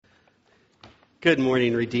Good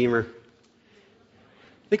morning, Redeemer.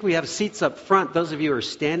 I think we have seats up front. Those of you who are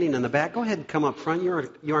standing in the back, go ahead and come up front. You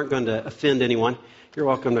aren't going to offend anyone. You're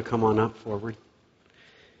welcome to come on up forward.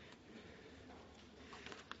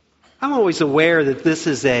 I'm always aware that this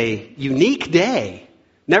is a unique day,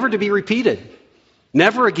 never to be repeated.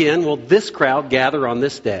 Never again will this crowd gather on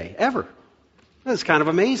this day, ever. That's kind of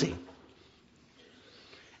amazing.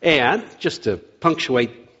 And just to punctuate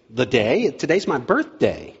the day, today's my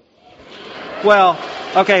birthday. Well,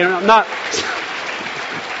 okay, not...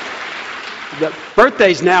 The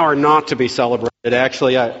birthdays now are not to be celebrated,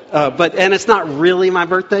 actually. And it's not really my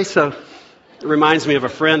birthday, so it reminds me of a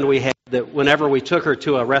friend we had that whenever we took her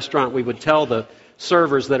to a restaurant, we would tell the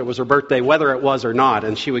servers that it was her birthday, whether it was or not,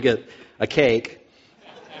 and she would get a cake.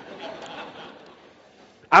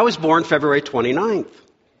 I was born February 29th.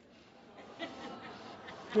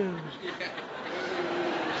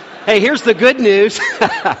 Hey, here's the good news.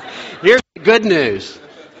 Here's the good news.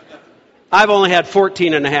 I've only had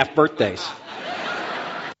 14 and a half birthdays.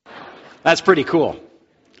 That's pretty cool.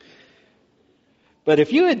 But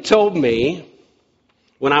if you had told me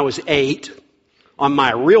when I was 8, on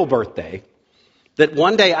my real birthday, that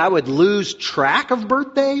one day I would lose track of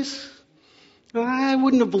birthdays, I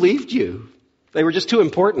wouldn't have believed you. They were just too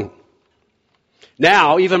important.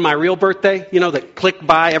 Now, even my real birthday, that click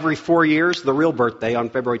by every 4 years, the real birthday on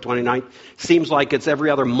February 29th, seems like it's every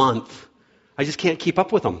other month. I just can't keep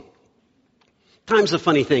up with them. Time's a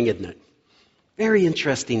funny thing, isn't it? Very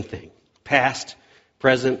interesting thing. Past,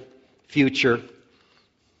 present, future.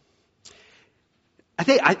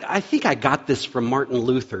 I think I got this from Martin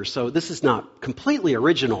Luther, so this is not completely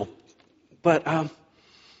original, but I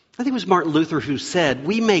think it was Martin Luther who said,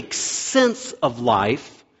 we make sense of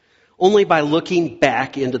life only by looking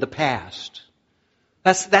back into the past.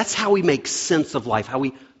 That's how we make sense of life, how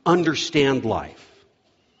we understand life.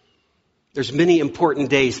 There's many important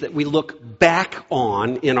days that we look back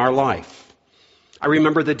on in our life. I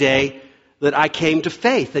remember the day that I came to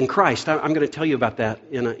faith in Christ. I'm going to tell you about that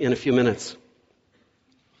in a few minutes.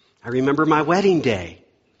 I remember my wedding day.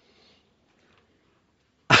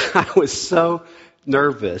 I was so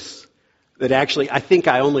nervous that actually I think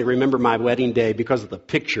I only remember my wedding day because of the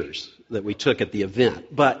pictures that we took at the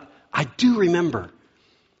event. But I do remember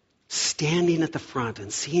standing at the front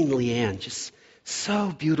and seeing Leanne just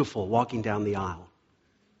so beautiful walking down the aisle.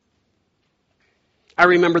 I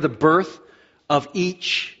remember the birth of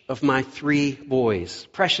each of my 3 boys.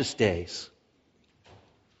 Precious days.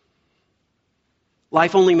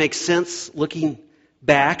 Life only makes sense looking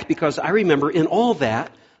back because I remember in all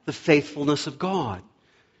that the faithfulness of God.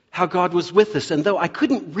 How God was with us. And though I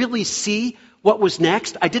couldn't really see what was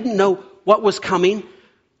next, I didn't know what was coming,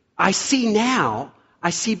 I see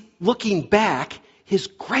looking back, His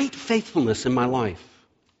great faithfulness in my life.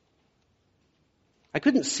 I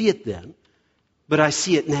couldn't see it then, but I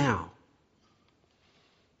see it now.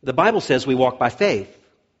 The Bible says we walk by faith,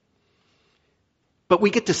 but we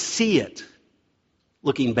get to see it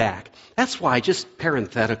looking back. That's why, just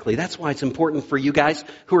parenthetically, that's why it's important for you guys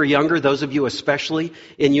who are younger, those of you especially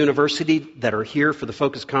in university that are here for the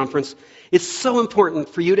Focus Conference. It's so important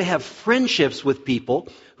for you to have friendships with people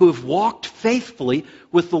who have walked faithfully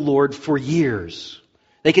with the Lord for years.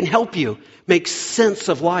 They can help you make sense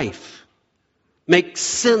of life, make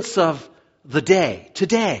sense of the day,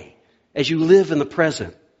 today, as you live in the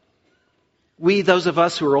present. We, those of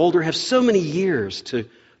us who are older, have so many years to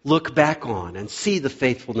look back on and see the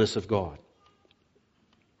faithfulness of God.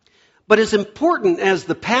 But as important as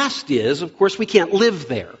the past is, of course, we can't live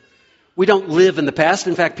there. We don't live in the past.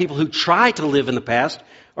 In fact, people who try to live in the past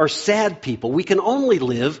are sad people. We can only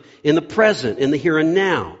live in the present, in the here and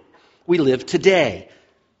now. We live today.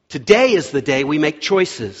 Today is the day we make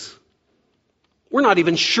choices. We're not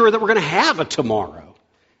even sure that we're going to have a tomorrow.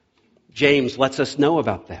 James lets us know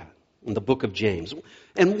about that in the book of James.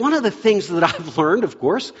 And one of the things that I've learned, of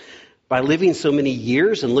course, by living so many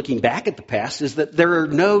years and looking back at the past is that there are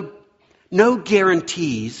no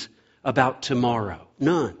guarantees about tomorrow.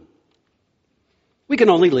 None. We can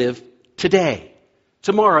only live today.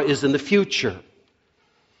 Tomorrow is in the future.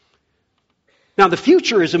 Now, the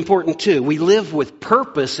future is important too. We live with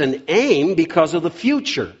purpose and aim because of the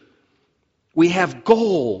future. We have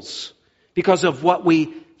goals because of what we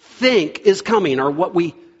think is coming or what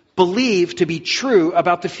we believe to be true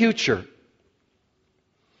about the future.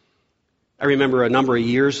 I remember a number of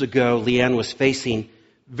years ago, Leanne was facing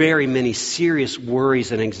very many serious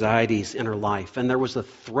worries and anxieties in her life. And there was a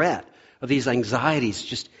threat of these anxieties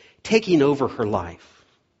just taking over her life.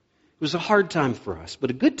 It was a hard time for us, but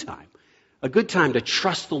a good time. A good time to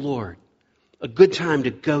trust the Lord. A good time to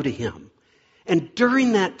go to Him And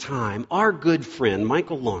during that time, our good friend,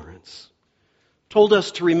 Michael Lawrence, told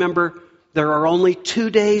us to remember there are only 2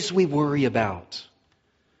 days we worry about.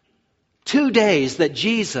 2 days that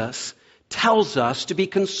Jesus tells us to be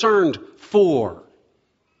concerned for.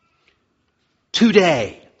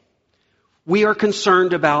 Today. We are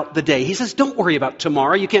concerned about the day. He says, don't worry about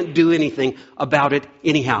tomorrow. You can't do anything about it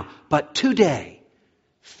anyhow. But today,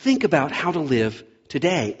 think about how to live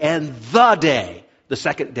today. And the day, the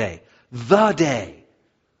second day, the day,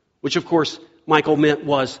 which of course Michael meant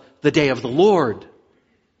was the day of the Lord,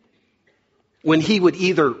 when he would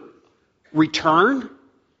either return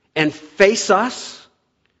and face us,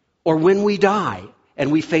 or when we die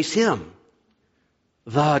and we face him.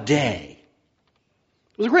 The day.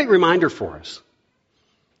 It was a great reminder for us.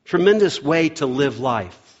 Tremendous way to live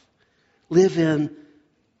life. Live in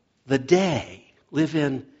the day. Live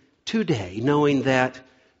in today, knowing that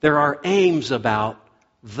there are aims about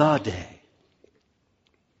the day.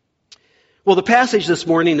 Well, the passage this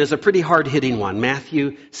morning is a pretty hard-hitting one.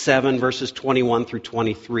 Matthew 7, verses 21 through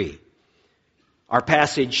 23. Our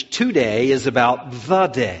passage today is about the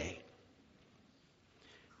day.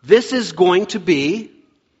 This is going to be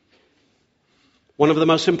one of the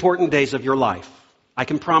most important days of your life. I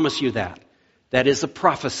can promise you that. That is a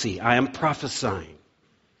prophecy. I am prophesying.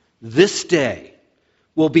 This day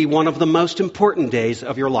will be one of the most important days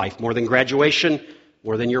of your life. More than graduation,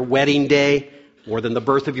 more than your wedding day, more than the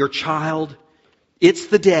birth of your child. It's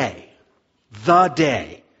the day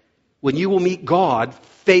when you will meet God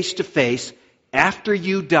face to face after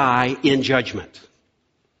you die in judgment.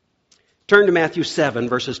 Turn to Matthew 7,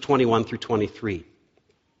 verses 21 through 23.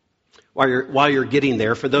 While you're getting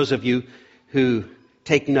there, for those of you who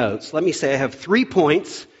take notes, let me say I have 3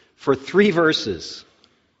 points for 3 verses.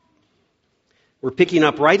 We're picking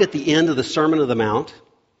up right at the end of the Sermon on the Mount.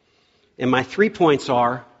 And my 3 points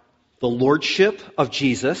are the lordship of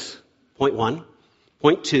Jesus, point 1.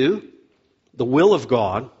 Point 2, the will of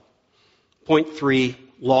God. Point 3,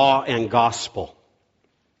 law and gospel.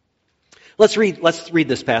 Let's read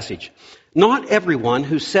this passage. Not everyone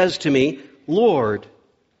who says to me, Lord,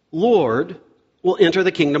 Lord, will enter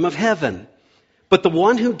the kingdom of heaven, but the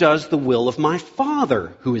one who does the will of my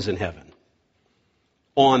Father who is in heaven.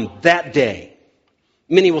 On that day,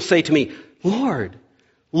 many will say to me, Lord,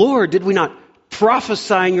 Lord, did we not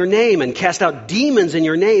prophesy in your name and cast out demons in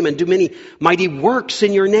your name and do many mighty works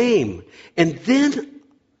in your name? And then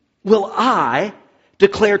will I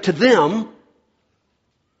declare to them,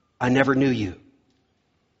 I never knew you.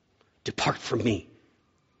 Depart from me,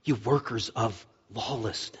 you workers of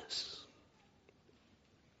lawlessness.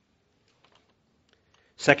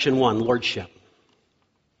 Section 1, lordship.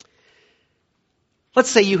 Let's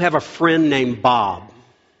say you have a friend named Bob.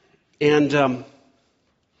 And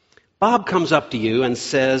Bob comes up to you and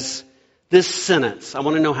says this sentence. I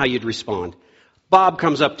want to know how you'd respond. Bob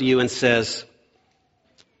comes up to you and says,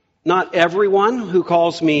 not everyone who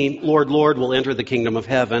calls me Lord, Lord will enter the kingdom of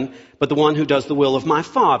heaven, but the one who does the will of my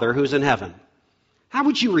Father who's in heaven. How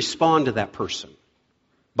would you respond to that person,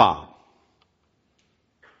 Bob?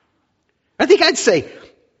 I think I'd say,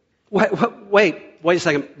 wait a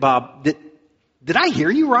second, Bob. Did I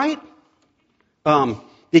hear you right?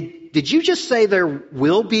 Did you just say there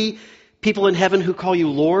will be people in heaven who call you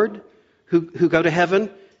Lord, who go to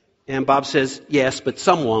heaven? And Bob says, yes, but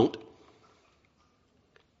some won't.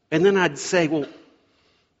 And then I'd say, well,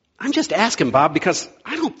 I'm just asking, Bob, because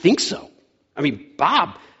I don't think so. I mean,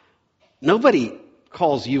 Bob, nobody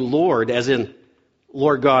calls you Lord, as in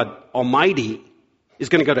Lord God Almighty is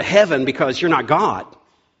going to go to heaven because you're not God.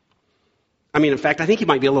 I mean, in fact, I think you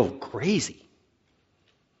might be a little crazy.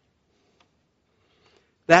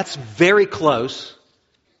 That's very close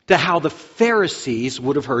to how the Pharisees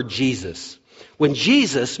would have heard Jesus. When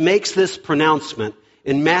Jesus makes this pronouncement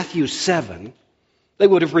in Matthew 7, they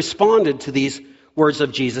would have responded to these words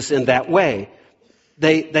of Jesus in that way.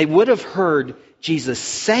 They would have heard Jesus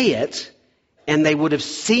say it, and they would have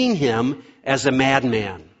seen him as a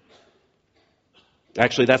madman.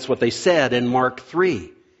 Actually, that's what they said in Mark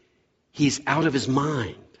 3. He's out of his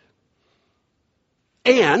mind.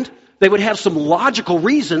 And they would have some logical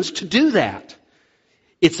reasons to do that.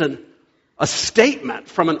 It's a statement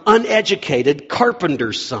from an uneducated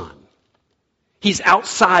carpenter's son. He's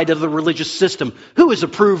outside of the religious system. Who has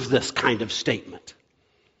approved this kind of statement?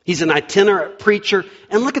 He's an itinerant preacher,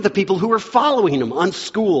 and look at the people who are following him,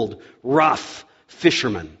 unschooled, rough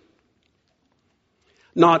fishermen.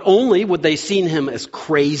 Not only would they seen him as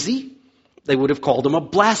crazy, they would have called him a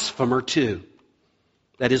blasphemer too.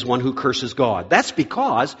 That is, one who curses God. That's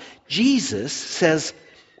because Jesus says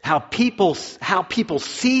how people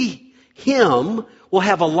see him will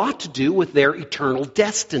have a lot to do with their eternal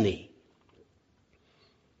destiny.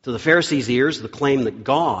 To the Pharisees' ears, the claim that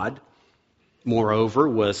God, moreover,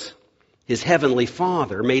 was his heavenly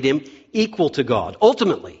Father, made him equal to God.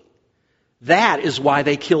 Ultimately, that is why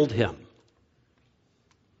they killed him.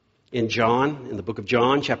 In the book of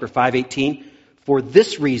John, chapter 5:18, for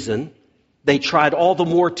this reason they tried all the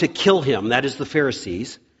more to kill him, that is the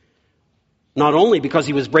Pharisees, not only because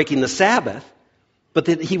he was breaking the Sabbath, but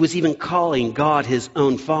that he was even calling God his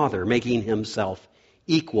own Father, making himself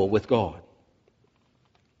equal with God.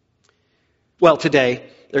 Well, today,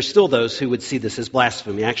 there's still those who would see this as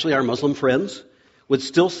blasphemy. Actually, our Muslim friends would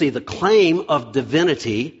still see the claim of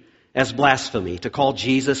divinity as blasphemy. To call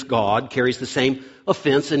Jesus God carries the same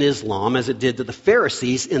offense in Islam as it did to the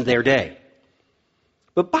Pharisees in their day.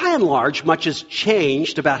 But by and large, much has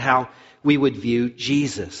changed about how we would view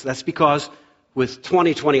Jesus. That's because with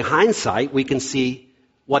 2020 hindsight, we can see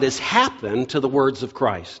what has happened to the words of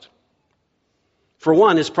Christ. For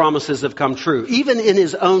one, his promises have come true. Even in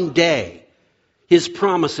his own day, his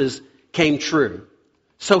promises came true.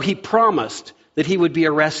 So he promised that he would be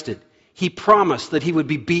arrested. He promised that he would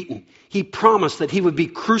be beaten. He promised that he would be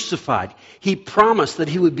crucified. He promised that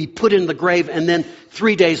he would be put in the grave and then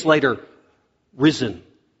 3 days later risen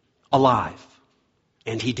alive.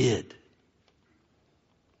 And he did.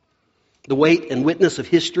 The weight and witness of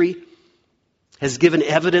history has given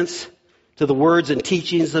evidence to the words and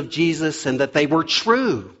teachings of Jesus and that they were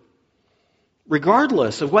true.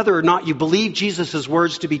 Regardless of whether or not you believe Jesus'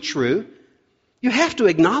 words to be true, you have to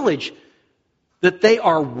acknowledge that they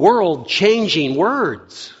are world-changing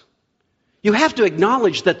words. You have to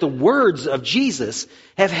acknowledge that the words of Jesus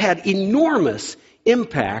have had enormous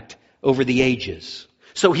impact over the ages.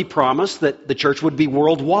 So he promised that the church would be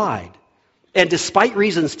worldwide. And despite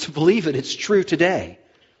reasons to believe it, it's true today.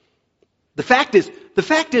 The fact is,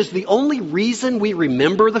 the only reason we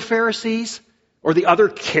remember the Pharisees or the other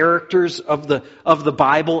characters of the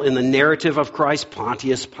Bible in the narrative of Christ,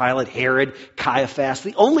 Pontius Pilate, Herod, Caiaphas,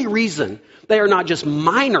 the only reason they are not just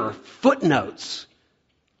minor footnotes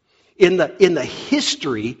in the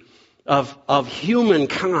history of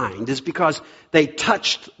humankind is because they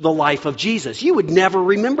touched the life of Jesus. You would never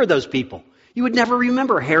remember those people. You would never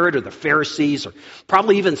remember Herod or the Pharisees or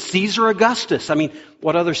probably even Caesar Augustus. I mean,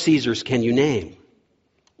 what other Caesars can you name?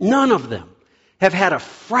 None of them have had a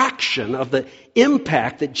fraction of the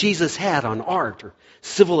impact that Jesus had on art or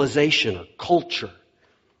civilization or culture.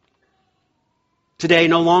 Today,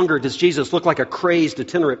 no longer does Jesus look like a crazed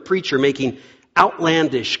itinerant preacher making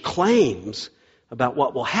outlandish claims about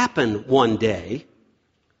what will happen one day.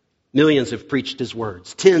 Millions have preached his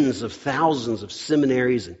words. Tens of thousands of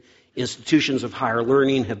seminaries and institutions of higher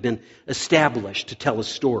learning have been established to tell his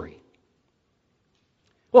story.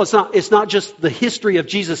 Well, it's not just the history of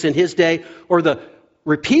Jesus in his day or the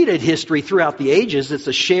repeated history throughout the ages. It's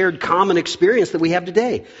a shared common experience that we have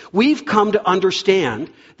today. We've come to understand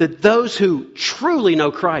that those who truly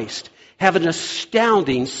know Christ have an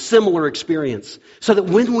astounding similar experience. So that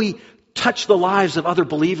when we touch the lives of other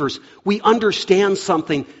believers, we understand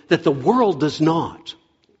something that the world does not.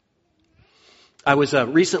 I was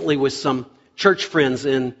recently with some church friends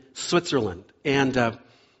in Switzerland, and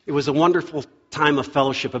it was a wonderful time of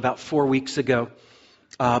fellowship about 4 weeks ago.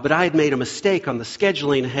 But I had made a mistake on the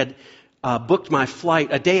scheduling and had booked my flight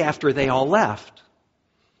a day after they all left.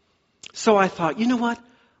 So I thought, you know what?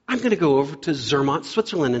 I'm going to go over to Zermatt,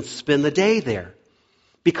 Switzerland and spend the day there.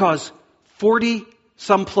 Because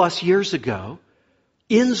 40-some plus years ago,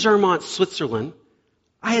 in Zermatt, Switzerland,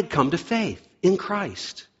 I had come to faith in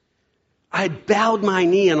Christ. I had bowed my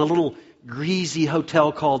knee in a little greasy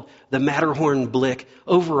hotel called the Matterhorn Blick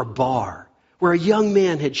over a bar where a young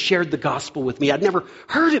man had shared the gospel with me. I'd never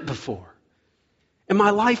heard it before. And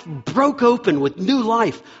my life broke open with new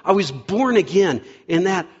life. I was born again in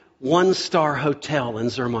that one-star hotel in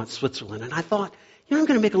Zermatt, Switzerland. And I thought, I'm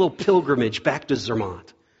going to make a little pilgrimage back to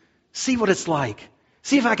Zermatt. See what it's like.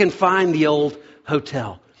 See if I can find the old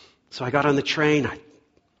hotel. So I got on the train. I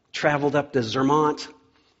traveled up to Zermatt.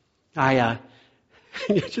 I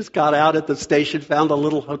just got out at the station, found a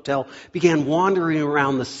little hotel, began wandering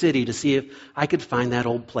around the city to see if I could find that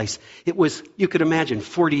old place. It was, you could imagine,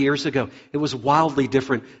 40 years ago. It was wildly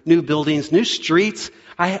different. New buildings, new streets.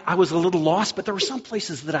 I was a little lost, but there were some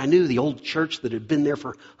places that I knew, the old church that had been there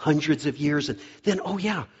for hundreds of years. And then,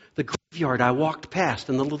 the graveyard I walked past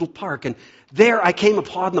in the little park. And there I came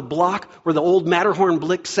upon the block where the old Matterhorn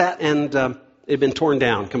Blick sat, and it had been torn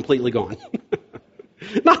down, completely gone.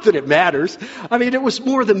 Not that it matters. I mean, it was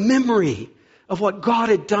more the memory of what God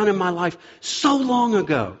had done in my life so long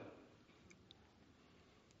ago.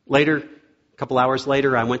 Later, a couple hours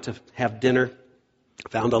later, I went to have dinner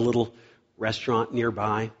Found a little restaurant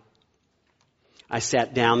nearby. I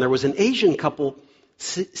sat down. There was an Asian couple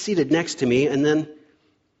seated next to me, and then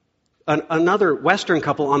another Western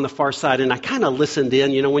couple on the far side. And I kind of listened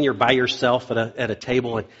in, when you're by yourself at a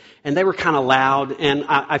table, and they were kind of loud. And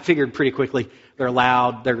I figured pretty quickly, they're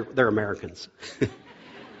loud. They're Americans.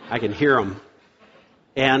 I can hear them.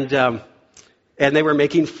 And they were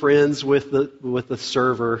making friends with the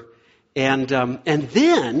server. And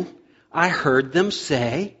then I heard them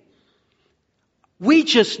say, "We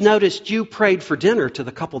just noticed you prayed for dinner to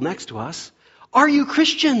the couple next to us. Are you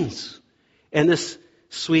Christians?" And this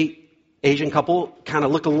sweet Asian couple kind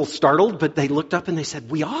of looked a little startled, but they looked up and they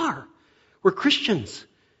said, "We are. We're Christians.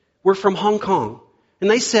 We're from Hong Kong."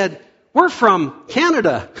 And they said, "We're from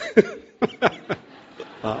Canada."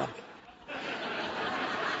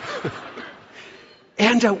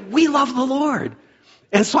 And we love the Lord.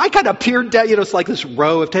 And so I kind of peered down, it's like this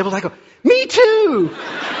row of tables. I go, "Me too."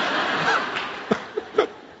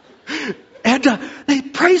 And they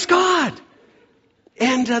praise God.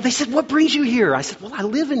 And they said, "What brings you here?" I said, "Well, I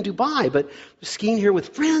live in Dubai, but I'm skiing here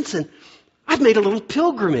with friends, and I've made a little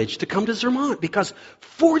pilgrimage to come to Zermatt because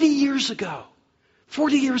 40 years ago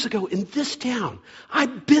in this town, I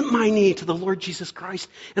bent my knee to the Lord Jesus Christ,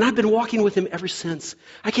 and I've been walking with Him ever since.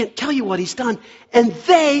 I can't tell you what He's done." And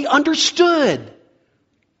they understood.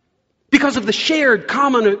 Because of the shared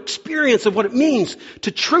common experience of what it means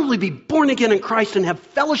to truly be born again in Christ and have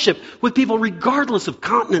fellowship with people regardless of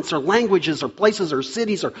continents or languages or places or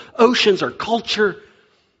cities or oceans or culture,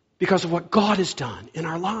 because of what God has done in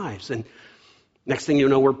our lives. And next thing you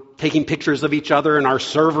know, we're taking pictures of each other, and our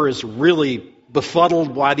server is really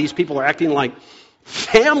befuddled why these people are acting like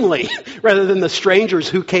family rather than the strangers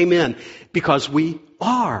who came in, because we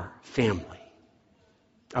are family.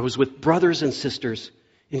 I was with brothers and sisters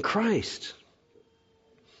in Christ.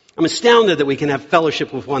 I'm astounded that we can have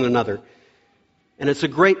fellowship with one another. And it's a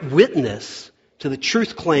great witness to the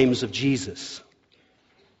truth claims of Jesus.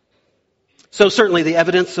 So certainly the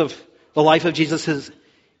evidence of the life of Jesus is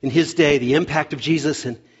in His day, the impact of Jesus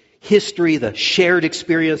in history, the shared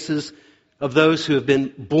experiences of those who have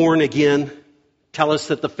been born again tell us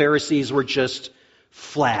that the Pharisees were just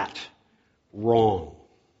flat wrong.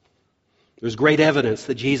 There's great evidence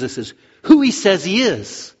that Jesus is who He says He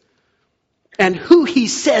is. And who He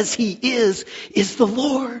says He is the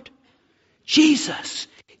Lord. Jesus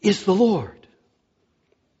is the Lord.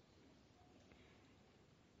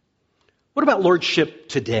 What about lordship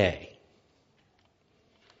today?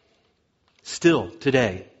 Still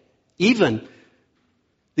today, even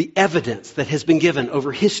the evidence that has been given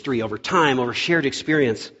over history, over time, over shared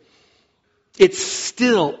experience, it's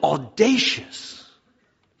still audacious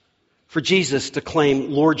for Jesus to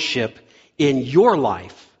claim lordship in your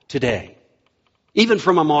life today, even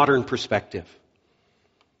from a modern perspective.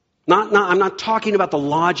 I'm not talking about the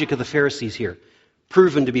logic of the Pharisees here,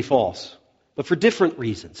 proven to be false, but for different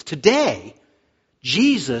reasons. Today,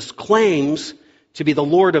 Jesus claims to be the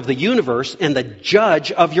Lord of the universe and the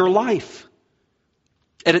judge of your life.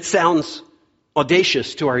 And it sounds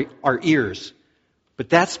audacious to our ears, but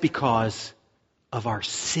that's because of our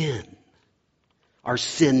sin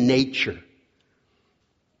nature.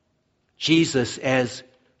 Jesus as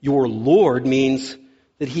your Lord means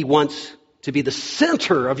that He wants to be the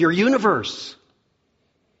center of your universe.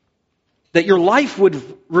 That your life would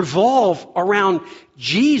revolve around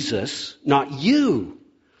Jesus, not you.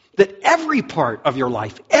 That every part of your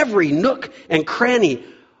life, every nook and cranny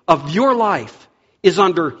of your life is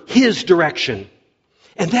under His direction.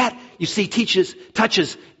 And that, you see,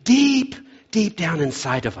 touches deep, deep down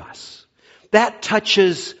inside of us. That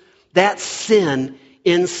touches that sin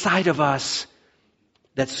inside of us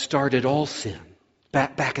that started all sin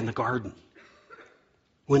back in the garden.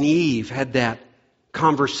 When Eve had that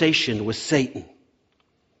conversation with Satan.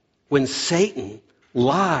 When Satan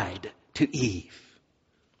lied to Eve.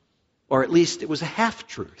 Or at least it was a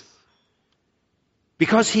half-truth.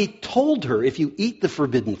 Because he told her if you eat the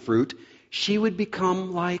forbidden fruit, she would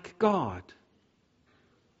become like God.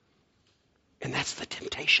 And that's the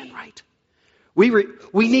temptation, right? We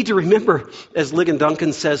need to remember, as Ligon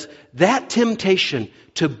Duncan says, that temptation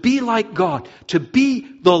to be like God, to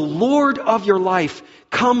be the Lord of your life,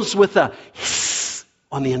 comes with a hiss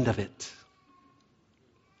on the end of it.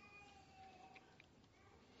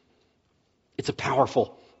 It's a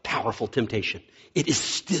powerful, powerful temptation. It is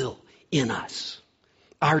still in us.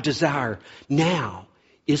 Our desire now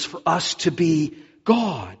is for us to be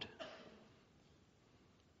God.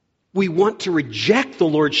 We want to reject the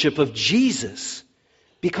lordship of Jesus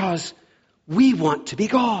because we want to be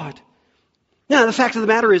God. Now, the fact of the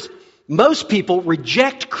matter is, most people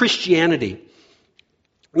reject Christianity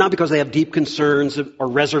Not because they have deep concerns or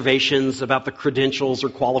reservations about the credentials or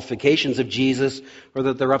qualifications of Jesus, or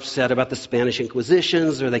that they're upset about the Spanish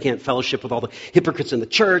Inquisitions, or they can't fellowship with all the hypocrites in the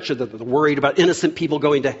church, or that they're worried about innocent people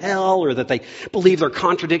going to hell, or that they believe there are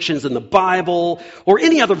contradictions in the Bible, or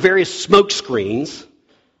any other various smokescreens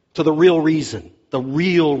to the real reason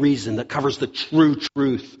that covers the true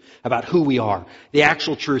truth about who we are. The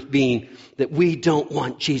actual truth being that we don't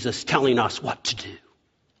want Jesus telling us what to do.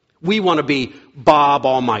 We want to be Bob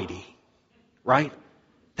Almighty, right?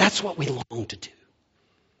 That's what we long to do.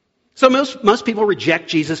 So most people reject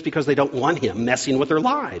Jesus because they don't want him messing with their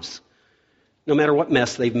lives, no matter what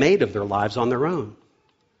mess they've made of their lives on their own.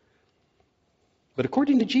 But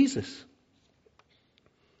according to Jesus,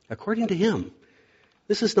 according to him,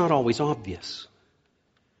 this is not always obvious.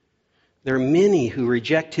 There are many who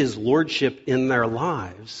reject his lordship in their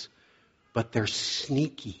lives, but they're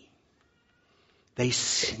sneaky. They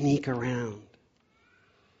sneak around.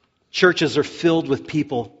 Churches are filled with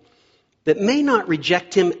people that may not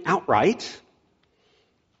reject him outright.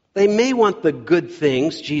 They may want the good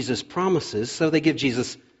things Jesus promises, so they give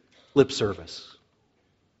Jesus lip service.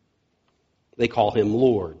 They call him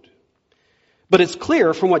Lord. But it's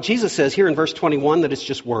clear from what Jesus says here in verse 21 that it's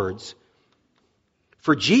just words.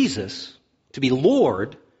 For Jesus to be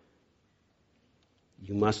Lord,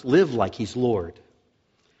 you must live like he's Lord.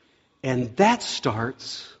 And that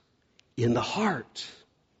starts in the heart.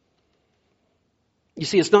 You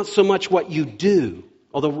see, it's not so much what you do,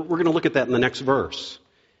 although we're going to look at that in the next verse.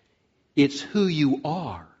 It's who you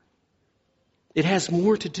are. It has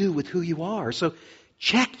more to do with who you are. So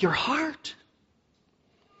check your heart.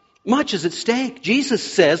 Much is at stake. Jesus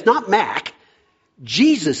says, not Mac,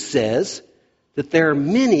 Jesus says that there are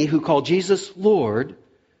many who call Jesus Lord,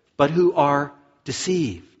 but who are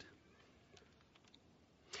deceived.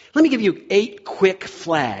 Let me give you 8 quick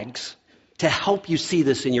flags to help you see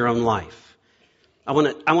this in your own life. I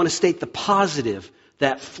want to state the positive,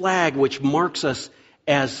 that flag which marks us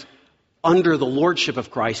as under the lordship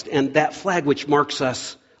of Christ, and that flag which marks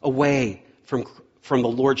us away from the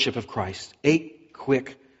lordship of Christ. 8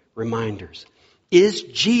 quick reminders. Is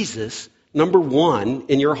Jesus number 1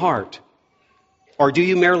 in your heart? Or do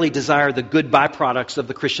you merely desire the good byproducts of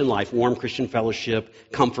the Christian life, warm Christian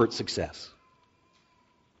fellowship, comfort, success?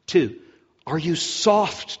 2, are you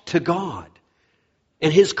soft to God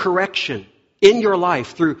and his correction in your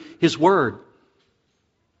life through his word,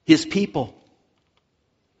 his people,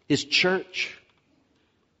 his church?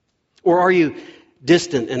 Or are you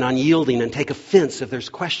distant and unyielding and take offense if there's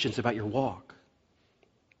questions about your walk?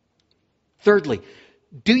 Thirdly,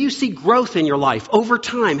 do you see growth in your life over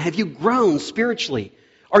time? Have you grown spiritually?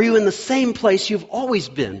 Are you in the same place you've always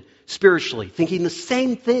been spiritually, thinking the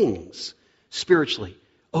same things spiritually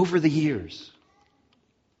over the years?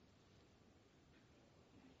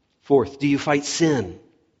 Fourth, do you fight sin?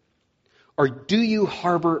 Or do you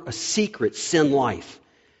harbor a secret sin life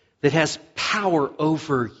that has power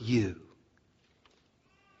over you?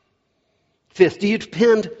 Fifth, do you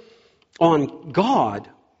depend on God?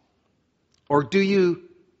 Or do you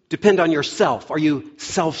depend on yourself? Are you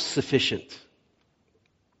self-sufficient?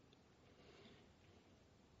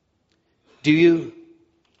 Do you,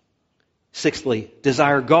 sixthly,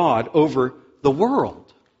 desire God over the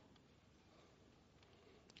world?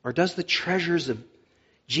 Or does the treasures of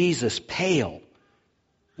Jesus pale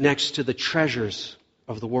next to the treasures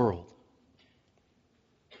of the world?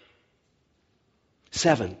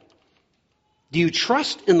 7, do you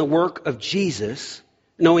trust in the work of Jesus,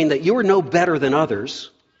 knowing that you are no better than others?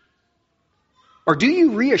 Or do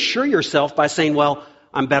you reassure yourself by saying, well,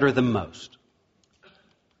 I'm better than most?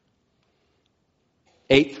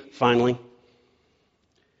 8th, finally,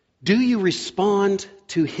 do you respond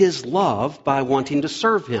to his love by wanting to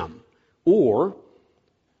serve him? Or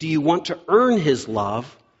do you want to earn his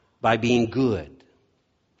love by being good?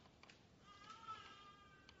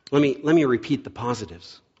 Let me repeat the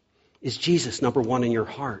positives. Is Jesus number 1 in your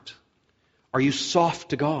heart? Are you soft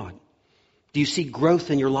to God? Do you see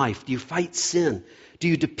growth in your life? Do you fight sin? Do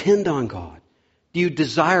you depend on God? Do you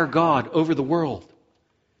desire God over the world?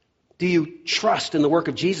 Do you trust in the work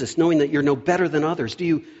of Jesus, knowing that you're no better than others? Do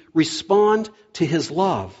you respond to his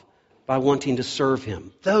love by wanting to serve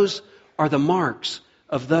him? Those are the marks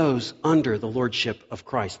of those under the lordship of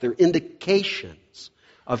Christ. They're indications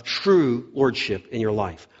of true lordship in your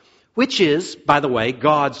life, which is, by the way,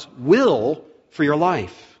 God's will for your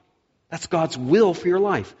life. That's God's will for your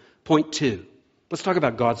life. Point 2. Let's talk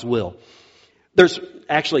about God's will. There's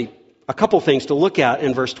actually a couple things to look at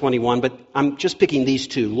in verse 21, but I'm just picking these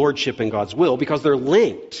 2, lordship and God's will, because they're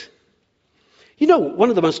linked. You know, one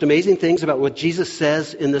of the most amazing things about what Jesus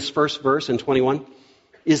says in this first verse in 21,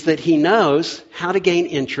 is that he knows how to gain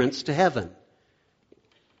entrance to heaven.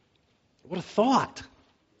 What a thought.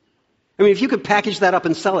 I mean, if you could package that up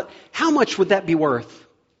and sell it, how much would that be worth?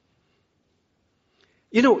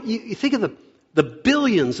 You know, you think of the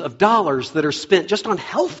billions of dollars that are spent just on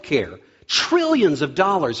health care, trillions of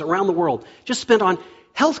dollars around the world just spent on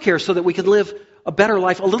health care so that we can live a better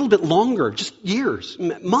life a little bit longer, just years,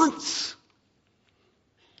 months.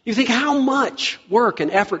 You think how much work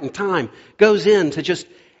and effort and time goes into just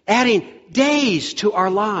adding days to our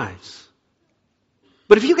lives.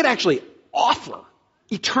 But if you could actually offer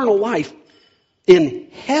eternal life in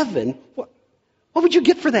heaven, what would you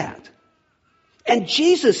get for that? And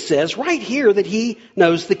Jesus says right here that he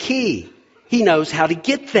knows the key. He knows how to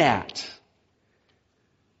get that.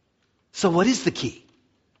 So what is the key?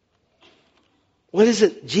 What is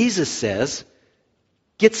it Jesus says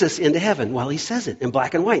gets us into heaven? Well, he says it in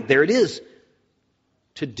black and white. There it is.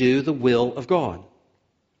 To do the will of God.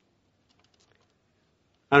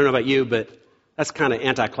 I don't know about you, but that's kind of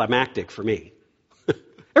anticlimactic for me.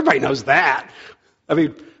 Everybody knows that. I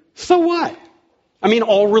mean, so what? I mean,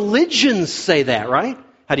 all religions say that, right?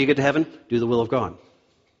 How do you get to heaven? Do the will of God.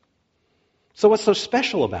 So what's so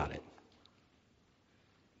special about it?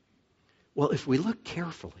 Well, if we look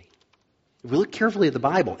carefully at the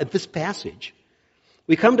Bible, at this passage,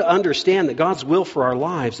 we come to understand that God's will for our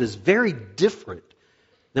lives is very different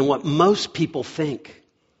than what most people think.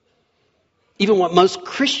 Even what most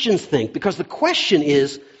Christians think. Because the question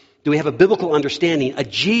is, do we have a biblical understanding, a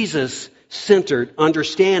Jesus-centered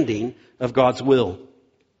understanding of God's will?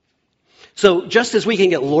 So just as we can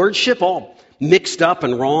get lordship all mixed up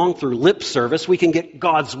and wrong through lip service, we can get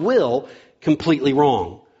God's will completely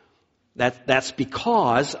wrong. That's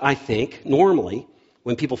because, I think, normally,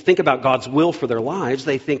 when people think about God's will for their lives,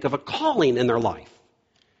 they think of a calling in their life.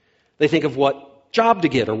 They think of what job to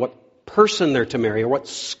get, or what person they're to marry, or what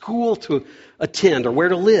school to attend, or where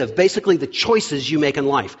to live. Basically, the choices you make in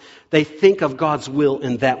life. They think of God's will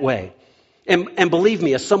in that way. And believe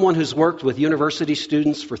me, as someone who's worked with university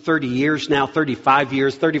students for 30 years now, 35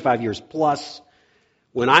 years plus,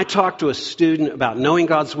 when I talk to a student about knowing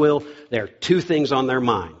God's will, there are two things on their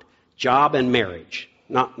mind. Job and marriage.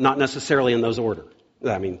 Not necessarily in those order.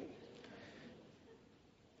 I mean,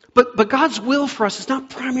 but God's will for us is not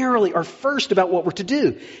primarily or first about what we're to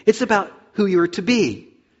do. It's about who you're to be,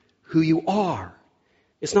 who you are.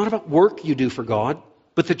 It's not about work you do for God,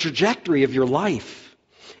 but the trajectory of your life.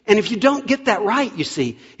 And if you don't get that right, you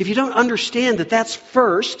see, if you don't understand that that's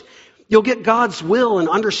first, you'll get God's will and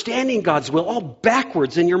understanding God's will all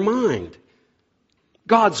backwards in your mind.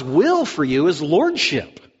 God's will for you is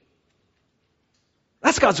lordship.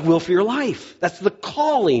 That's God's will for your life. That's the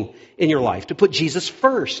calling in your life, to put Jesus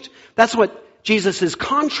first. That's what Jesus is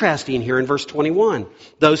contrasting here in verse 21.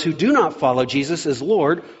 Those who do not follow Jesus as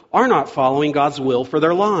Lord are not following God's will for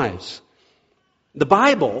their lives. The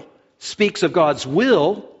Bible speaks of God's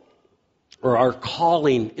will, or our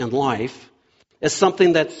calling in life, as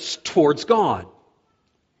something that's towards God.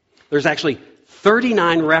 There's actually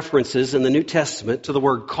 39 references in the New Testament to the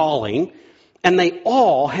word calling, and they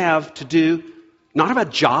all have to do not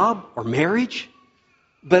about job or marriage,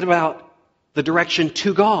 but about the direction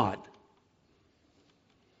to God.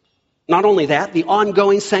 Not only that, the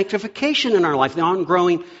ongoing sanctification in our life, the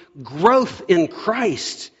ongoing growth in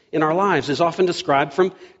Christ in our lives is often described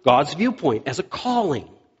from God's viewpoint as a calling,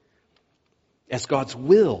 as God's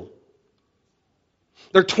will.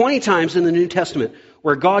 There are 20 times in the New Testament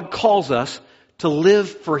where God calls us to live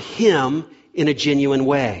for Him in a genuine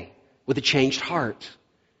way, with a changed heart.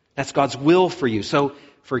 That's God's will for you. So,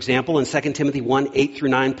 for example, in 2 Timothy 1, 8 through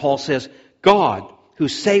 9, Paul says, God, who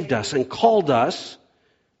saved us and called us,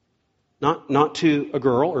 not to a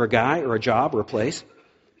girl or a guy or a job or a place,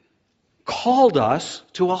 called us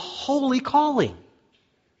to a holy calling,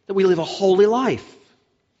 that we live a holy life.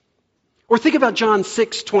 Or think about John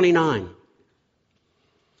 6:29.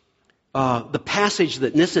 The passage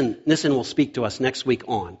that Nissen will speak to us next week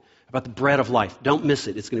on, about the bread of life. Don't miss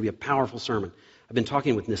it. It's going to be a powerful sermon. I've been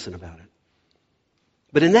talking with Nissen about it.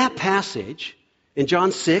 But in that passage, in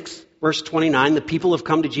John 6, verse 29, the people have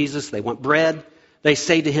come to Jesus. They want bread. They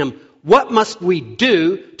say to Him, what must we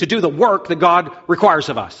do to do the work that God requires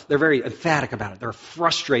of us? They're very emphatic about it. They're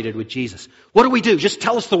frustrated with Jesus. What do we do? Just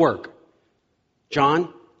tell us the work.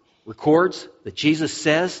 John records that Jesus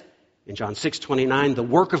says in John 6:29, the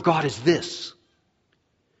work of God is this,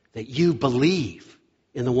 that you believe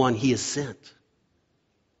in the one He has sent.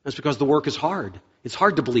 That's because the work is hard. It's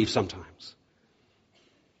hard to believe sometimes.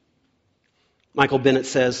 Michael Bennett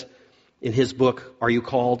says in his book, Are You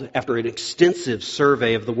Called? After an extensive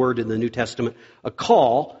survey of the word in the New Testament, a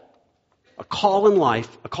call A call in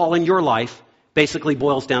life, a call in your life, basically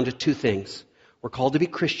boils down to two things. We're called to be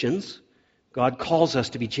Christians. God calls us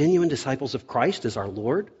to be genuine disciples of Christ as our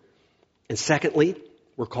Lord. And secondly,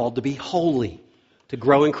 we're called to be holy, to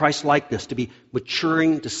grow in Christ's likeness, to be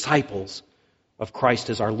maturing disciples of Christ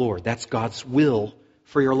as our Lord. That's God's will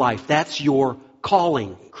for your life. That's your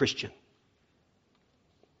calling, Christian.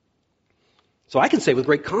 So I can say with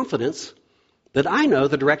great confidence that I know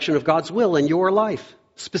the direction of God's will in your life,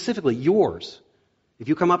 specifically yours. If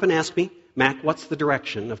you come up and ask me, Mac, what's the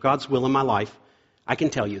direction of God's will in my life? I can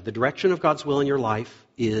tell you the direction of God's will in your life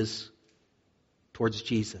is towards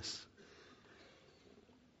Jesus.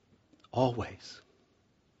 Always.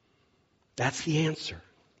 That's the answer.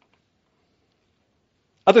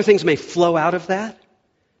 Other things may flow out of that,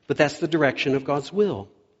 but that's the direction of God's will.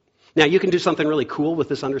 Now, you can do something really cool with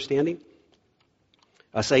this understanding.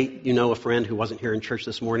 Say you know a friend who wasn't here in church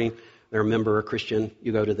this morning. They're a member, a Christian.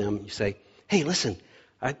 You go to them. You say, hey, listen,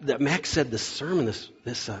 Max said this sermon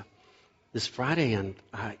this Friday, and,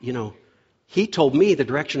 he told me the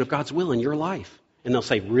direction of God's will in your life. And they'll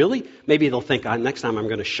say, really? Maybe they'll think, next time I'm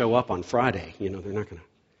going to show up on Friday. They're not going to.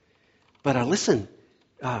 But listen,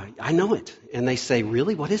 I know it. And they say,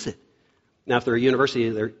 really? What is it? Now, if they're a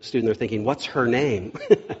university student, they're thinking, what's her name?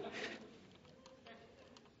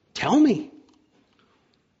 Tell me.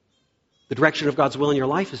 The direction of God's will in your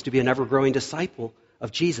life is to be an ever-growing disciple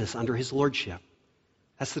of Jesus under His lordship.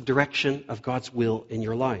 That's the direction of God's will in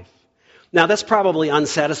your life. Now, that's probably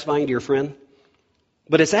unsatisfying to your friend,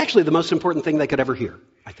 but it's actually the most important thing they could ever hear,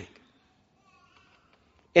 I think.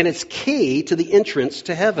 And it's key to the entrance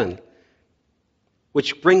to heaven,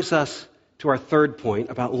 which brings us to our third point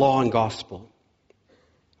about law and gospel.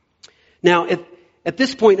 Now, at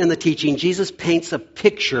this point in the teaching, Jesus paints a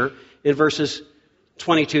picture in verses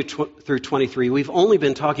 22 through 23. We've only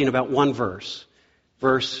been talking about one verse,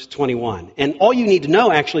 verse 21. And all you need to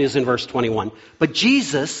know actually is in verse 21. But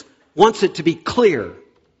Jesus wants it to be clear.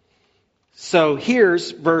 So here's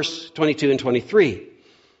verse 22 and 23.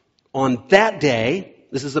 On that day,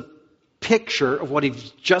 this is a picture of what he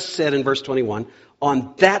just said in verse 21.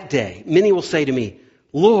 On that day, many will say to me,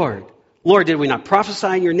 Lord, Lord, did we not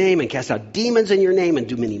prophesy in your name and cast out demons in your name and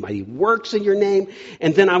do many mighty works in your name?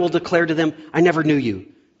 And then I will declare to them, I never knew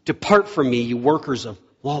you. Depart from me, you workers of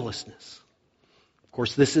lawlessness. Of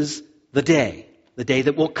course, this is the day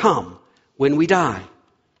that will come when we die.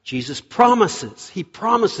 Jesus promises, He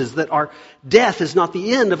promises that our death is not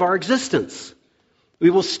the end of our existence.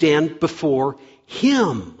 We will stand before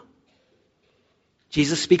Him.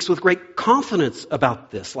 Jesus speaks with great confidence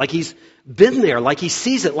about this, like He's been there, like He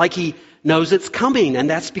sees it, like He knows it's coming. And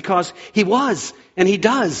that's because He was, and He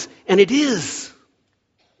does, and it is.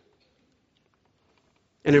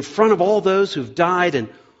 And in front of all those who've died and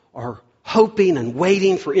are hoping and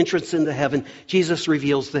waiting for entrance into heaven, Jesus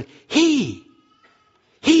reveals that He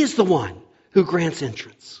is the one who grants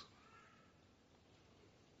entrance.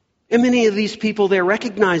 And many of these people, they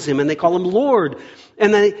recognize Him and they call Him Lord.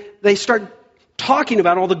 And they start talking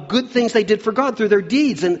about all the good things they did for God through their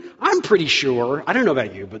deeds. And I'm pretty sure, I don't know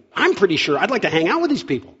about you, but I'm pretty sure I'd like to hang out with these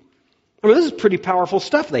people. I mean, this is pretty powerful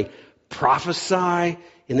stuff. They prophesy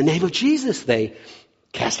in the name of Jesus. They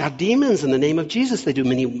cast out demons in the name of Jesus. They do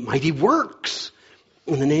many mighty works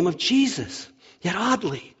in the name of Jesus. Yet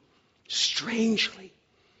oddly, strangely,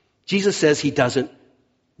 Jesus says He doesn't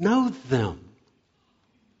know them.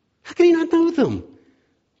 How can He not know them?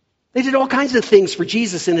 They did all kinds of things for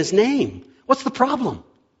Jesus in His name. What's the problem?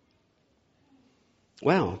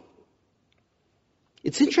 Well,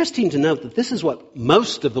 it's interesting to note that this is what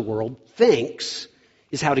most of the world thinks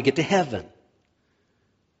is how to get to heaven.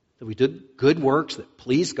 That we did good works that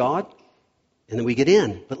please God, and then we get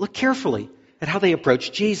in. But look carefully at how they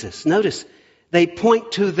approach Jesus. Notice, they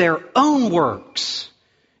point to their own works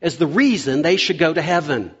as the reason they should go to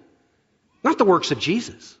heaven, not the works of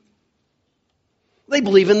Jesus. They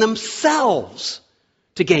believe in themselves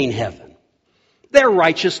to gain heaven. Their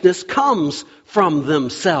righteousness comes from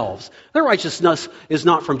themselves. Their righteousness is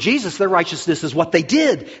not from Jesus. Their righteousness is what they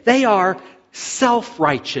did. They are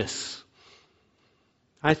self-righteous.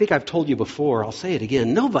 I think I've told you before, I'll say it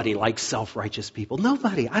again, nobody likes self-righteous people.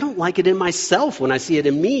 Nobody. I don't like it in myself when I see it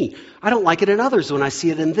in me. I don't like it in others when I see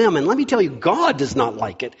it in them. And let me tell you, God does not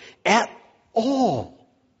like it at all.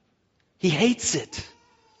 He hates it.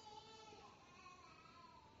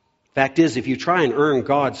 Fact is, if you try and earn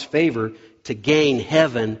God's favor to gain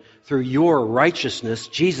heaven through your righteousness,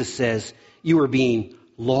 Jesus says you are being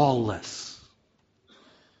lawless.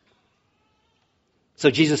 So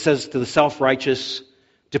Jesus says to the self-righteous,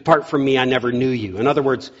 depart from me, I never knew you. In other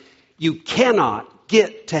words, you cannot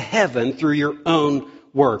get to heaven through your own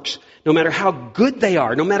works, no matter how good they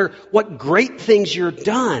are, no matter what great things you've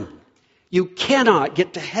done, you cannot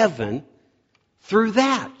get to heaven through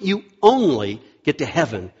that. You only get to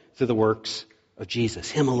heaven through the works of Jesus,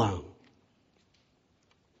 Him alone.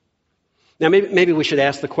 Now, maybe we should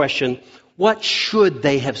ask the question, what should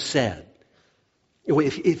they have said?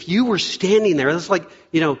 If you were standing there, it's like,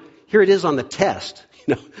 here it is on the test.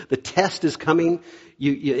 The test is coming.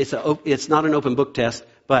 It's not an open book test,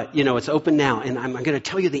 but, it's open now. And I'm going to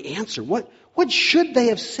tell you the answer. What should they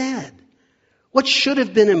have said? What should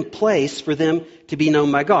have been in place for them to be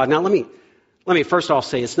known by God? Now, let me first off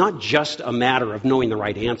say it's not just a matter of knowing the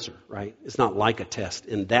right answer, right? It's not like a test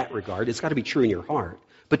in that regard. It's got to be true in your heart.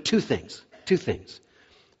 But two things.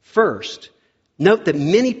 First, note that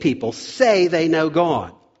many people say they know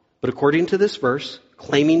God. But according to this verse,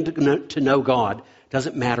 claiming to know God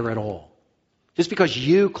doesn't matter at all. Just because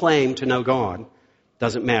you claim to know God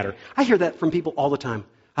doesn't matter. I hear that from people all the time.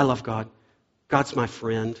 I love God. God's my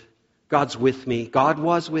friend. God's with me. God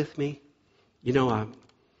was with me. Me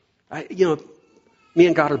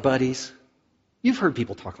and God are buddies. You've heard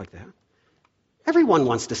people talk like that. Everyone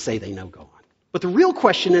wants to say they know God. But the real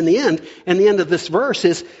question in the end of this verse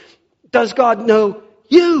is, does God know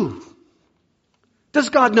you? Does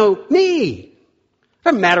God know me? It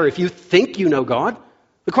doesn't matter if you think you know God.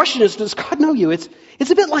 The question is, does God know you? It's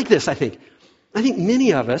a bit like this, I think. I think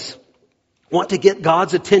many of us want to get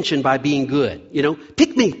God's attention by being good.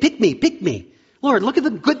 Pick me. Lord, look at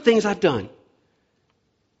the good things I've done.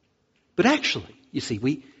 But actually, you see,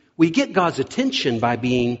 we get God's attention by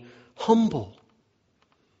being humble,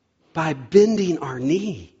 by bending our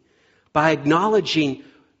knee, by acknowledging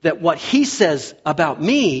that what He says about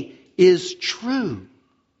me is true.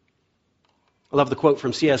 I love the quote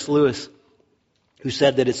from C.S. Lewis, who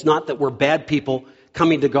said that it's not that we're bad people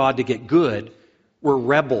coming to God to get good, we're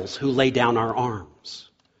rebels who lay down our arms.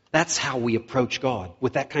 That's how we approach God,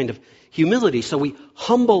 with that kind of humility. So we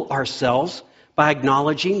humble ourselves by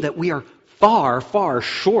acknowledging that we are far, far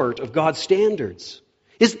short of God's standards.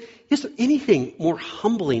 Is there anything more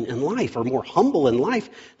humbling in life, or more humble in life,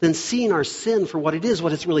 than seeing our sin for what it is,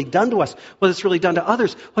 what it's really done to us, what it's really done to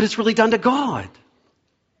others, what it's really done to God?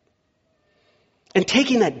 And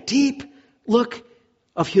taking that deep look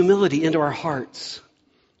of humility into our hearts.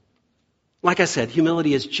 Like I said,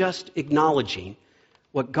 humility is just acknowledging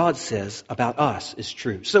what God says about us is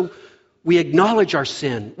true. So we acknowledge our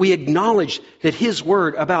sin. We acknowledge that His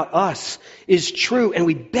word about us is true, and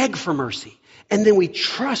we beg for mercy. And then we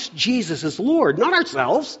trust Jesus as Lord, not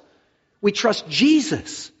ourselves. We trust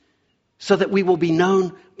Jesus so that we will be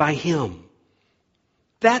known by Him.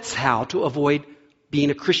 That's how to avoid being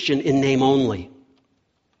a Christian in name only.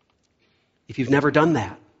 If you've never done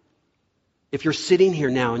that, if you're sitting here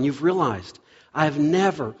now and you've realized, I have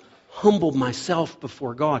never humbled myself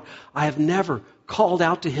before God, I have never called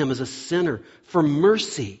out to Him as a sinner for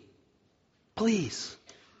mercy, please.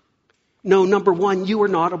 No, number one, you are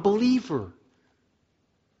not a believer.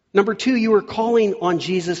 Number two, you are calling on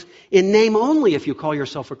Jesus in name only if you call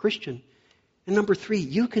yourself a Christian. And number three,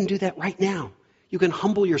 you can do that right now. You can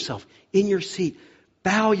humble yourself in your seat.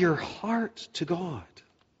 Bow your heart to God.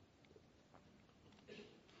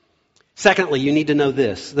 Secondly, you need to know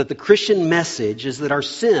this, that the Christian message is that our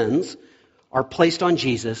sins are placed on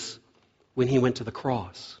Jesus when He went to the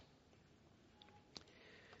cross.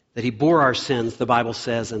 That He bore our sins, the Bible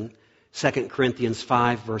says in 2 Corinthians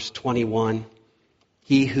 5, verse 21,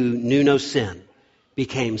 He who knew no sin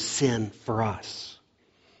became sin for us.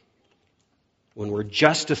 When we're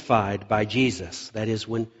justified by Jesus, that is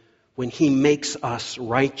when He makes us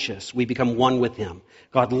righteous, we become one with Him.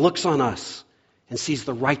 God looks on us and sees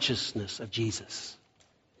the righteousness of Jesus.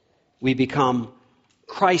 We become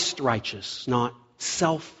Christ righteous, not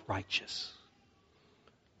self-righteous.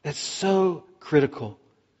 That's so critical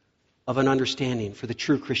of an understanding for the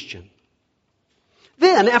true Christian.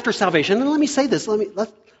 Then, after salvation, and let me say this,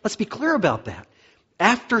 let's be clear about that.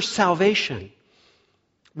 After salvation,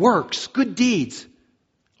 works, good deeds,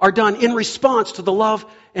 are done in response to the love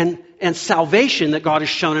and salvation that God has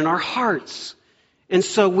shown in our hearts. And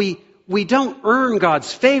so we don't earn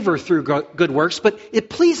God's favor through good works, but it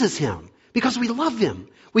pleases Him because we love Him.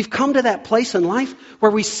 We've come to that place in life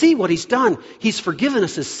where we see what He's done. He's forgiven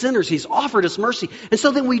us as sinners. He's offered us mercy. And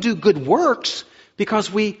so then we do good works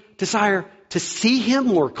because we desire to see Him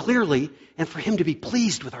more clearly and for Him to be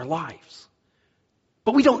pleased with our lives.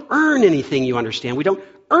 But we don't earn anything, you understand. We don't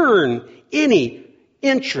earn any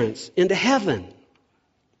entrance into heaven.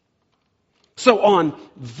 So on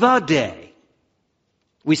the day,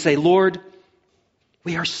 we say, Lord,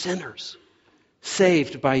 we are sinners,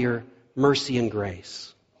 saved by Your mercy and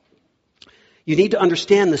grace. You need to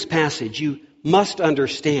understand this passage. You must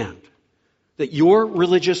understand that your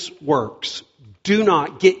religious works do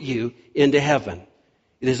not get you into heaven.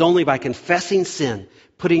 It is only by confessing sin,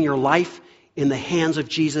 putting your life in the hands of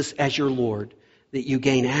Jesus as your Lord, that you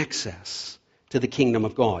gain access to the kingdom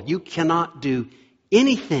of God. You cannot do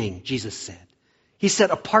anything, Jesus said. He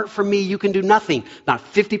said, apart from me, you can do nothing.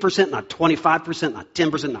 Not 50%, not 25%, not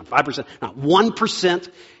 10%, not 5%, not 1%.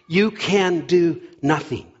 You can do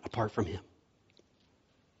nothing apart from Him.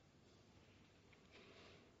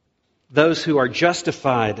 Those who are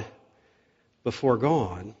justified before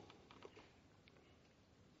God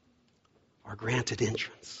are granted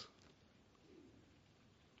entrance.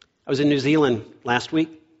 I was in New Zealand last week.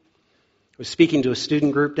 I was speaking to a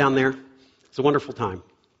student group down there. It was a wonderful time.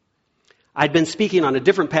 I'd been speaking on a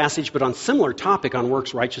different passage, but on a similar topic on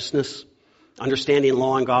works righteousness, understanding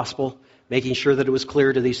law and gospel, making sure that it was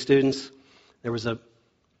clear to these students. There was a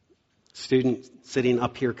student sitting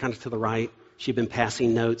up here kind of to the right. She'd been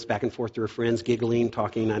passing notes back and forth to her friends, giggling,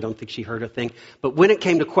 talking. I don't think she heard a thing. But when it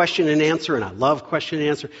came to question and answer, and I love question and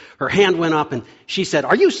answer, her hand went up and she said,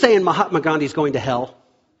 "Are you saying Mahatma Gandhi's going to hell?"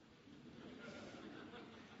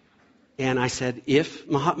 And I said, if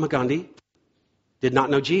Mahatma Gandhi did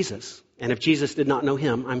not know Jesus, and if Jesus did not know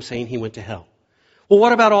him, I'm saying he went to hell. Well,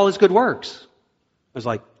 what about all his good works? I was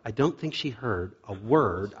like, I don't think she heard a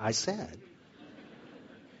word I said.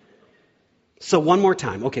 So one more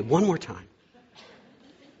time. Okay, one more time.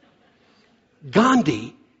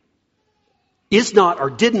 Gandhi is not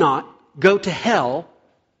or did not go to hell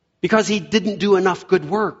because he didn't do enough good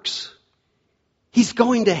works. He's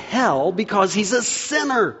going to hell because he's a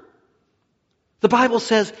sinner. The Bible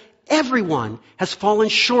says everyone has fallen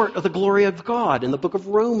short of the glory of God in the book of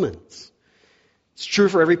Romans. It's true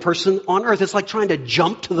for every person on earth. It's like trying to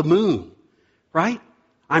jump to the moon, right?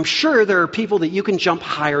 I'm sure there are people that you can jump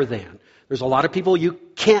higher than. There's a lot of people you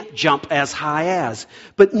can't jump as high as.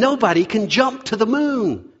 But nobody can jump to the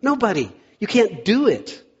moon. Nobody. You can't do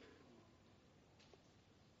it.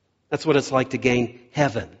 That's what it's like to gain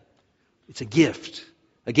heaven. It's a gift.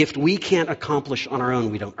 A gift we can't accomplish on our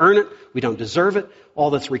own. We don't earn it. We don't deserve it.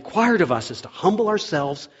 All that's required of us is to humble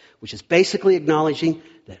ourselves, which is basically acknowledging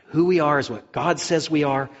that who we are is what God says we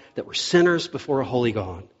are, that we're sinners before a holy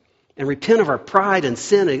God. And repent of our pride and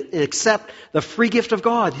sin and accept the free gift of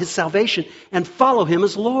God, His salvation, and follow Him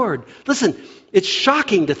as Lord. Listen, it's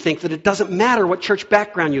shocking to think that it doesn't matter what church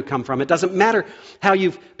background you come from. It doesn't matter how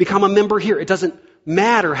you've become a member here. It doesn't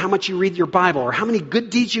matter how much you read your Bible or how many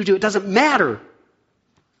good deeds you do. It doesn't matter.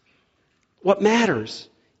 What matters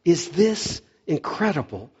is this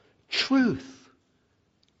incredible truth.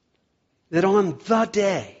 That on the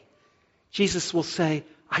day, Jesus will say,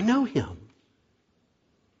 I know Him.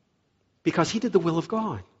 Because He did the will of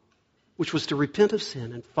God, which was to repent of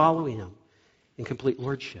sin and follow Him in complete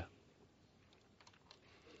lordship.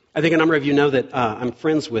 I think a number of you know that I'm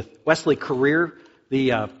friends with Wesley Career, the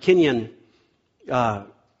Kenyan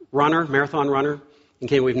marathon runner. In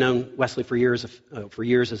Kenya, we've known Wesley for years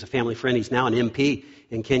as a family friend. He's now an MP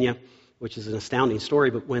in Kenya, which is an astounding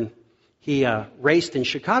story. But when he raced in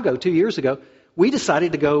Chicago 2 years ago, we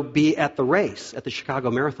decided to go be at the race at the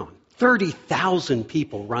Chicago Marathon. 30,000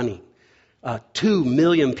 people running, 2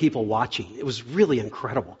 million people watching. It was really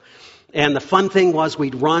incredible. And the fun thing was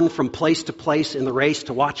we'd run from place to place in the race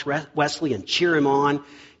to watch Wesley and cheer him on,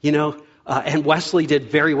 and Wesley did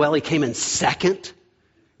very well. He came in second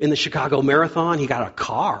in the Chicago Marathon. He got a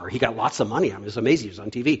car. He got lots of money. It was amazing. He was on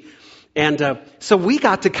TV. And so we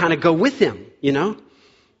got to kind of go with him,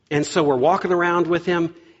 And so we're walking around with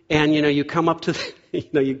him. And, you come up to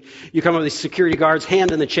you come up to the security guards,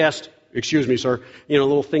 hand in the chest. Excuse me, sir. A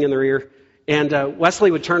little thing in their ear. And Wesley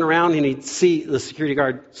would turn around and he'd see the security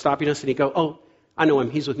guard stopping us. And he'd go, oh, I know him.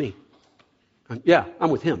 He's with me. Yeah, I'm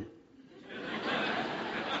with him.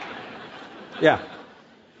 Yeah.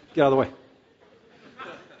 Get out of the way.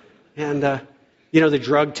 And, the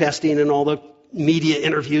drug testing and all the media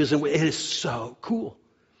interviews, and it is so cool.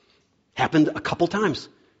 Happened a couple times.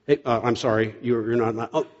 Hey, I'm sorry, you're not.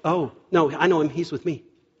 Oh, no, I know him. He's with me.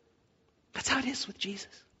 That's how it is with Jesus.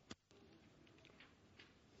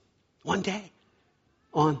 One day,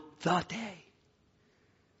 on the day,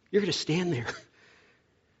 you're going to stand there,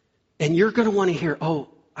 and you're going to want to hear, oh,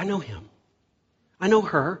 I know him. I know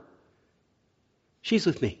her. She's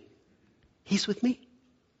with me. He's with me.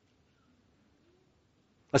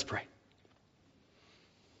 Let's pray.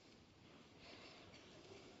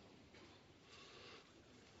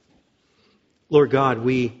 Lord God,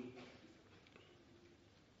 we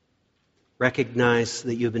recognize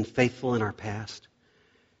that you have been faithful in our past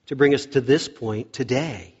to bring us to this point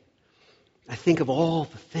today. I think of all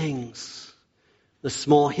the things the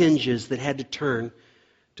small hinges that had to turn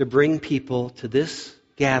to bring people to this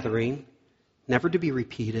gathering, never to be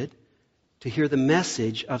repeated, to hear the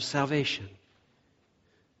message of salvation.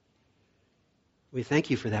 We thank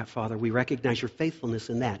you for that, Father. We recognize your faithfulness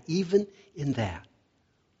in that, even in that.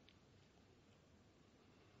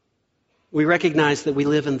 We recognize that we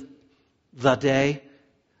live in the day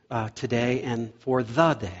today and for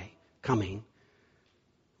the day coming.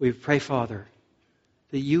 We pray, Father,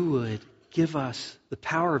 that you would give us the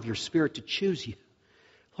power of your Spirit to choose you.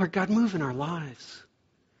 Lord God, move in our lives.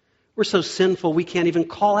 We're so sinful we can't even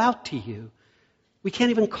call out to you. We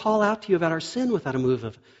can't even call out to you about our sin without a move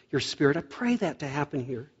of your Spirit. I pray that to happen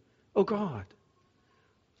here. Oh God.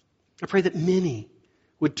 I pray that many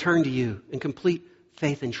would turn to you in complete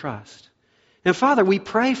faith and trust. And Father, we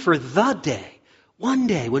pray for the day, one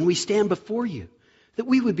day when we stand before you, that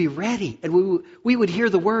we would be ready and we would hear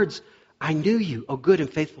the words, I knew you, O good and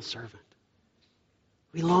faithful servant.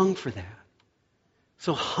 We long for that.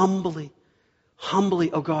 So humbly,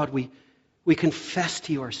 oh God, we confess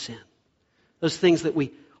to you our sin. Those things that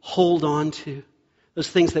we hold on to, those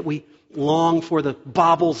things that we long for, the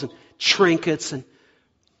baubles and trinkets and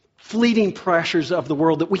fleeting pressures of the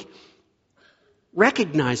world that we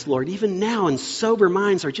recognize, Lord, even now in sober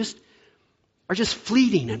minds are just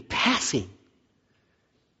fleeting and passing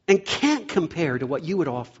and can't compare to what you would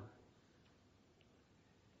offer.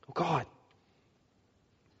 Oh God,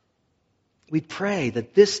 we pray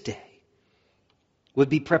that this day would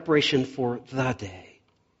be preparation for the day.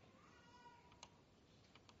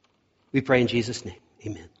 We pray in Jesus' name.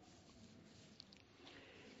 Amen.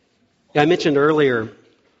 I mentioned earlier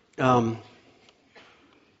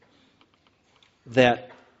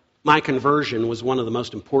that my conversion was one of the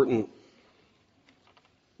most important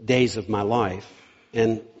days of my life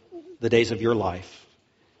and the days of your life.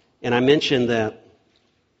 And I mentioned that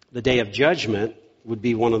the day of judgment would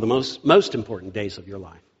be one of the most important days of your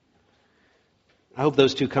life. I hope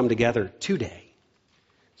those two come together today.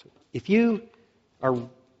 So if you are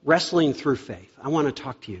wrestling through faith, I want to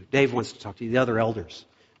talk to you. Dave wants to talk to you, the other elders,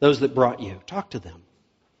 those that brought you. Talk to them.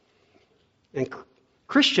 And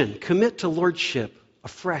Christian, commit to lordship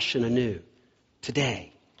afresh and anew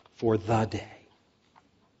today for the day.